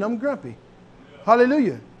 I'm mean, I'm grumpy.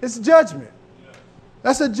 Hallelujah. It's judgment.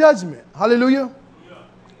 That's a judgment. Hallelujah.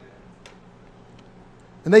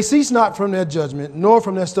 And they cease not from their judgment, nor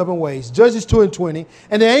from their stubborn ways. Judges 2:20.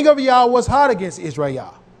 And the anger of Yah was hot against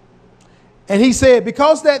YisraYah. And he said,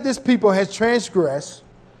 because that this people has transgressed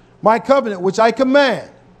my covenant, which I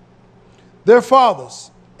command their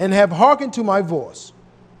fathers, and have hearkened to my voice,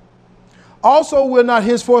 also will not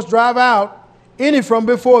henceforth drive out any from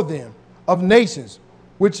before them of nations,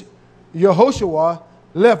 which YHWH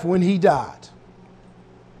left when he died.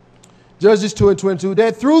 Judges 2:22,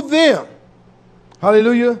 that through them,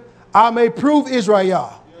 hallelujah, I may prove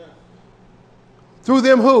YisraYah. Through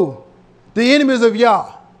them who? The enemies of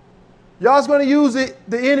Yah. Yah's going to use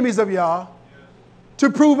the enemies of Yah to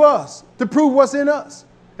prove us, to prove what's in us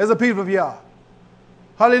as a people of Yah.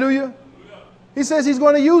 Hallelujah. He says he's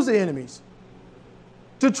going to use the enemies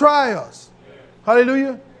to try us.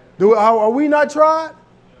 Hallelujah. Are we not tried?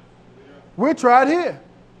 We're tried here.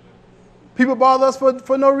 People bother us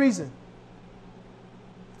for no reason.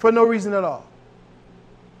 For no reason at all.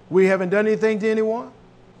 We haven't done anything to anyone.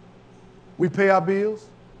 We pay our bills.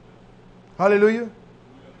 Hallelujah.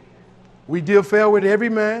 We deal fair with every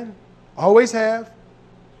man. Always have.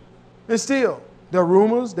 And still, there are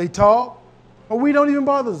rumors, they talk, but we don't even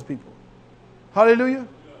bother those people. Hallelujah.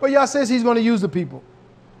 But Yah says he's going to use the people,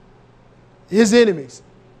 his enemies,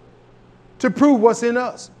 to prove what's in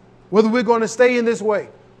us. Whether we're going to stay in this way,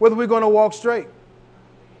 whether we're going to walk straight.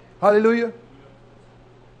 Hallelujah.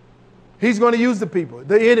 He's going to use the people,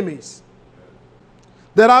 the enemies,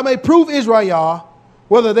 that I may prove YisraYah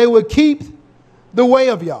whether they would keep the way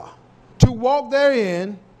of Yah, to walk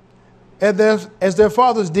therein as their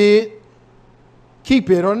fathers did, keep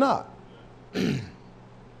it or not.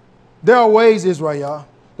 There are ways, YisraYah,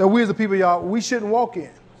 that we as the people of Yah, we shouldn't walk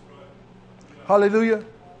in. Hallelujah.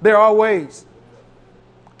 There are ways.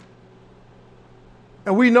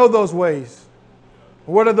 And we know those ways.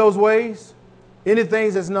 What are those ways?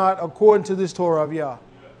 Anything that's not according to this Torah of Yah.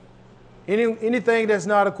 Anything that's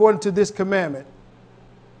not according to this commandment,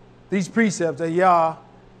 these precepts that Yah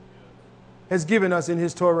has given us in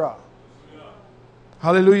his Torah.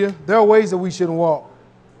 Hallelujah. There are ways that we shouldn't walk.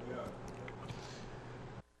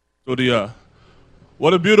 So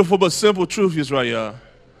what a beautiful but simple truth, YisraYah.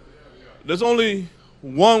 There's only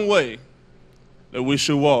one way that we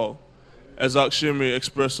should walk, as Akwh Shimriy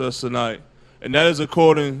expressed to us tonight, and that is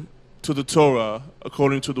according to the Torah,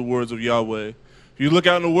 according to the words of Yahweh. If you look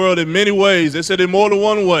out in the world, in many ways, they said there's more than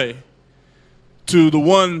one way to the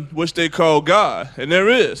one which they call God, and there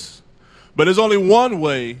is. But there's only one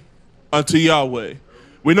way unto Yahweh.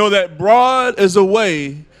 We know that broad is a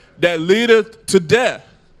way that leadeth to death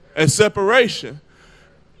and separation.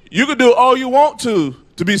 You can do all you want to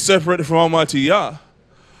be separated from Almighty Yah,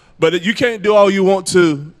 but you can't do all you want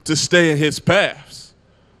to stay in his paths.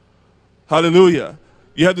 Hallelujah.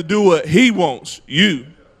 You have to do what he wants you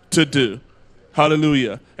to do.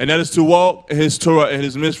 Hallelujah. And that is to walk in his Torah and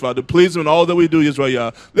his mitzvah, to please him in all that we do,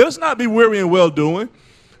 YisraYah. Let us not be weary in well-doing.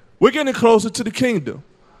 We're getting closer to the kingdom.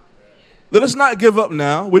 Let us not give up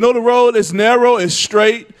now. We know the road is narrow, it's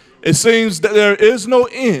straight. It seems that there is no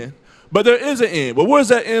end, but there is an end. But where's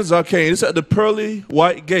that end, Zarkane? It's at the pearly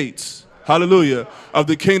white gates, hallelujah, of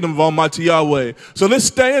the kingdom of Almighty Yahweh. So let's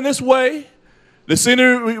stay in this way. The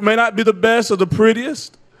scenery may not be the best or the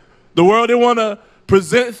prettiest. The world, they want to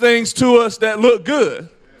present things to us that look good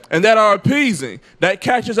and that are appeasing, that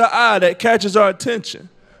catches our eye, that catches our attention.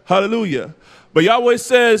 Hallelujah. But Yahweh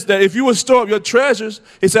says that if you would store up your treasures,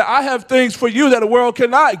 he said, I have things for you that the world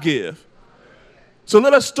cannot give. So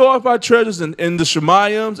let us store up our treasures in the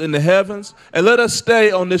Shemayims, in the heavens, and let us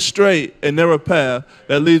stay on this straight and narrow path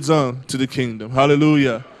that leads on to the kingdom.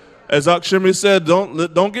 Hallelujah. As Akwh Shimriy said,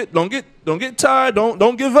 don't get tired,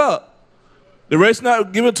 don't give up. The race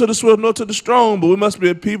not given to the swift nor to the strong, but we must be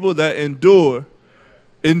a people that endure.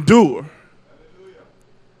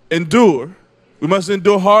 We must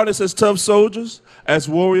endure hardness as tough soldiers, as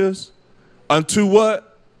warriors, unto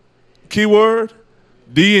what? Keyword,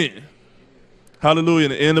 the end. Hallelujah.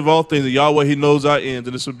 And the end of all things, Yahweh, he knows our ends,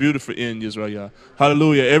 and it's a beautiful end, YisraYah.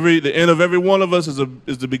 Hallelujah. The end of every one of us is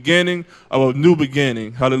the beginning of a new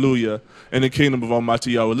beginning. Hallelujah. In the kingdom of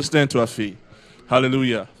Almighty Yahweh. Let's stand to our feet.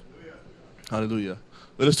 Hallelujah. Hallelujah.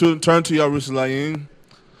 Let us turn to YisraYah.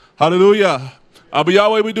 Hallelujah. Abba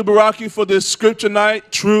Yahweh, we do baraki for this scripture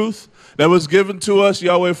night, truth that was given to us,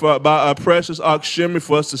 Yahweh, by our precious Akwh Shimriy,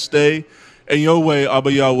 for us to stay in your way,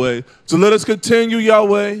 Abba Yahweh. So let us continue,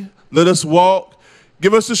 Yahweh. Let us walk.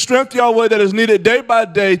 Give us the strength, Yahweh, that is needed day by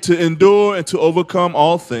day to endure and to overcome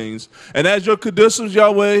all things. And as your Kedushim,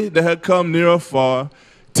 Yahweh, that have come near or far,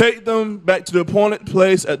 take them back to the appointed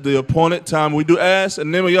place at the appointed time. We do ask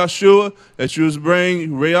in the name of Yeshua that you bring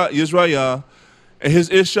YisraYah and his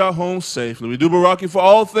Isha home safely. We do baraki for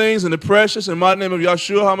all things in the precious and mighty name of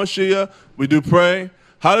Yeshua HaMashiach. We do pray.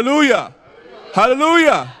 Hallelujah.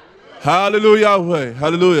 Hallelujah. Hallelujah.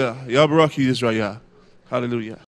 Hallelujah. Yah baraki YisraYah. Hallelujah.